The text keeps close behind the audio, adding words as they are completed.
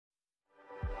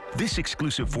This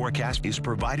exclusive forecast is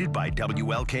provided by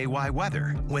WLKY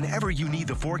Weather. Whenever you need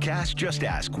the forecast, just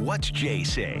ask, what's Jay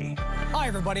say? Hi,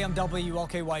 everybody. I'm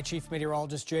WLKY Chief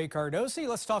Meteorologist Jay Cardosi.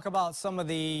 Let's talk about some of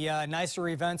the nicer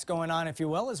events going on, if you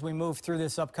will, as we move through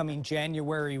this upcoming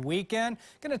January weekend.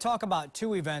 Going to talk about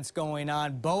two events going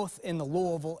on, both in the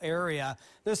Louisville area.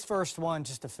 This first one,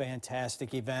 just a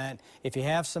fantastic event. If you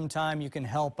have some time, you can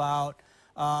help out.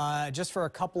 Just for a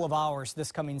couple of hours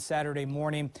this coming Saturday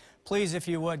morning. Please, if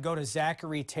you would, go to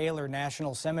Zachary Taylor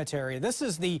National Cemetery. This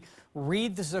is the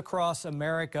Wreaths Across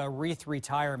America Wreath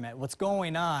Retirement. What's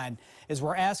going on is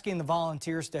we're asking the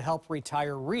volunteers to help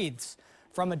retire wreaths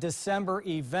from a December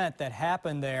event that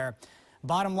happened there.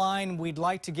 Bottom line, we'd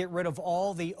like to get rid of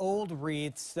all the old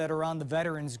wreaths that are on the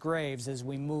veterans' graves as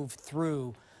we move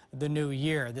through the new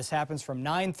year. This happens from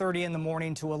 9:30 in the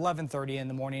morning to 11:30 in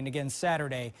the morning, again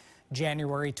Saturday,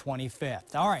 January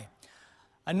 25th. All right,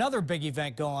 another big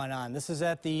event going on. This is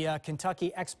at the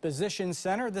Kentucky Exposition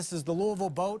Center. This is the Louisville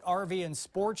Boat, RV, and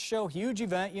Sports Show. Huge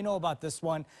event. You know about this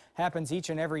one. Happens each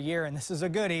and every year, and this is a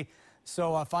goodie.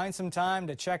 So find some time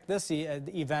to check this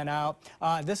event out.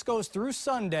 This goes through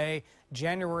Sunday,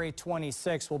 January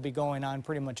 26th. Will be going on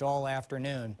pretty much all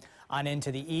afternoon on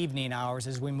into the evening hours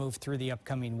as we move through the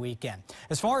upcoming weekend.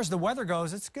 As far as the weather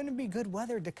goes, it's going to be good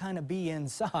weather to kind of be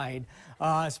inside,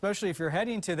 especially if you're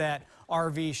heading to that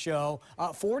RV show.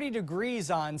 40 degrees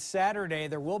on Saturday.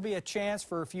 There will be a chance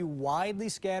for a few widely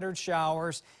scattered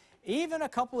showers. Even a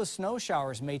couple of snow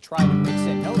showers may try to mix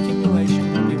in. No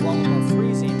accumulation, will be well above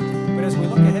freezing. But as we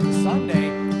look ahead to Sunday,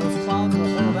 those clouds will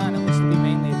hold on. It looks to be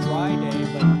mainly a dry day,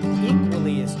 but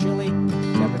equally as chilly.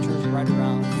 Temperatures right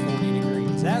around 40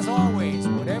 degrees. As always,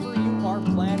 whatever you are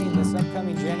planning this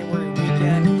upcoming January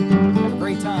weekend, have a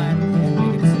great time and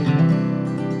make it a safe one.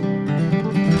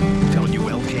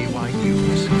 WLKY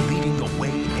News, leading the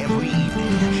way every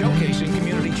evening. Showcasing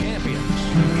community champions.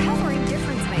 Covering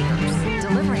difference makers.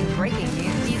 Delivering breaking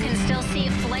news. You can still see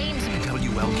flames.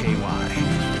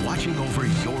 WLKY, watching over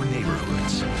your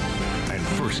neighborhoods. And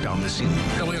first on the scene.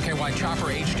 WLKY Chopper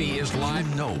HD is live.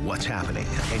 You know what's happening,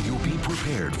 and you'll be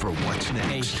prepared for what's A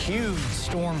next. huge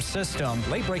storm system.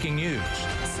 Late breaking news.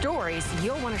 Stories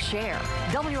you'll want to share.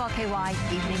 WLKY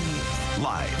Evening News.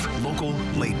 Live, local,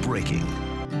 late breaking.